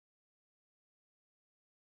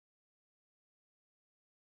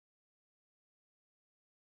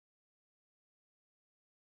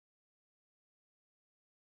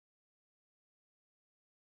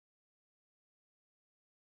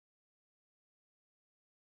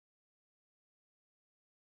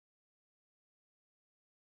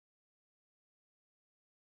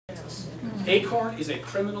Acorn is a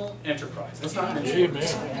criminal enterprise. That's not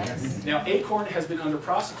mentioned. Now, Acorn has been under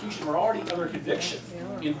prosecution or already under conviction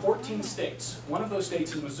in 14 states. One of those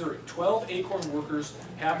states is Missouri. 12 Acorn workers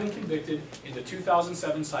have been convicted in the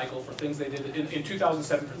 2007 cycle for things they did in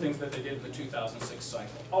 2007 for things that they did in the 2006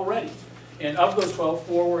 cycle already. And of those 12,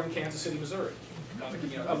 4 were in Kansas City, Missouri.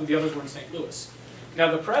 The others were in St. Louis. Now,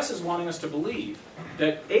 the press is wanting us to believe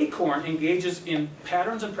that Acorn engages in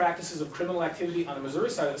patterns and practices of criminal activity on the Missouri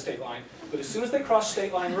side of the state line, but as soon as they cross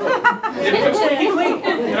State Line Road, they become squeaky clean.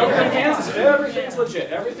 And over in Kansas, everything's legit,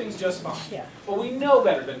 everything's just fine. Well, we know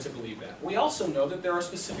better than to believe that. We also know that there are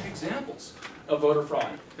specific examples of voter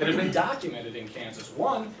fraud that have been documented in Kansas.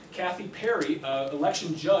 One, Kathy Perry,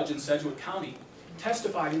 election judge in Sedgwick County,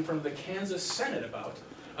 testified in front of the Kansas Senate about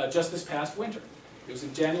just this past winter. It was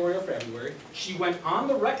in January or February. She went on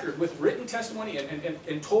the record with written testimony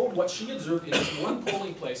and told what she observed in this one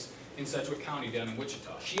polling place in Sedgwick County down in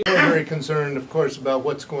Wichita. We're very concerned, of course, about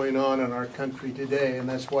what's going on in our country today, and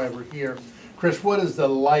that's why we're here. Chris, what is the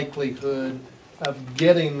likelihood of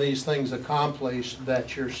getting these things accomplished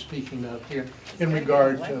that you're speaking of here in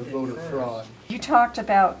regard to voter fraud? You talked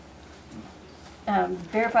about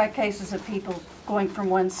verified cases of people going from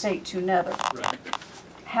one state to another. Right.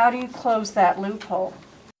 How do you close that loophole?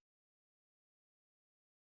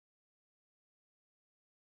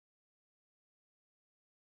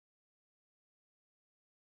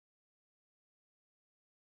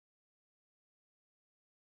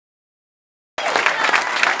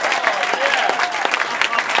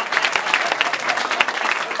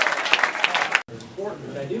 Important,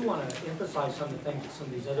 but I do want to emphasize some of the things that some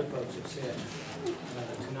of these other folks have said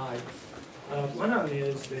tonight. One of them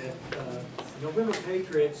is that November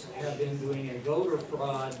Patriots have been doing a voter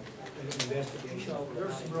fraud investigation.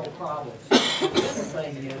 There's some real problems. The other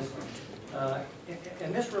thing is,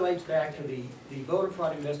 and this relates back to the voter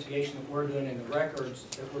fraud investigation that we're doing in the records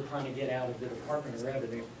that we're trying to get out of the Department of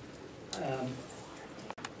Revenue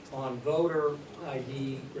on voter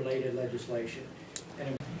ID related legislation.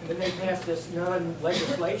 And then they passed this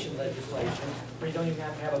non-legislation legislation where you don't even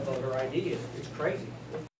have to have a voter ID. It's crazy.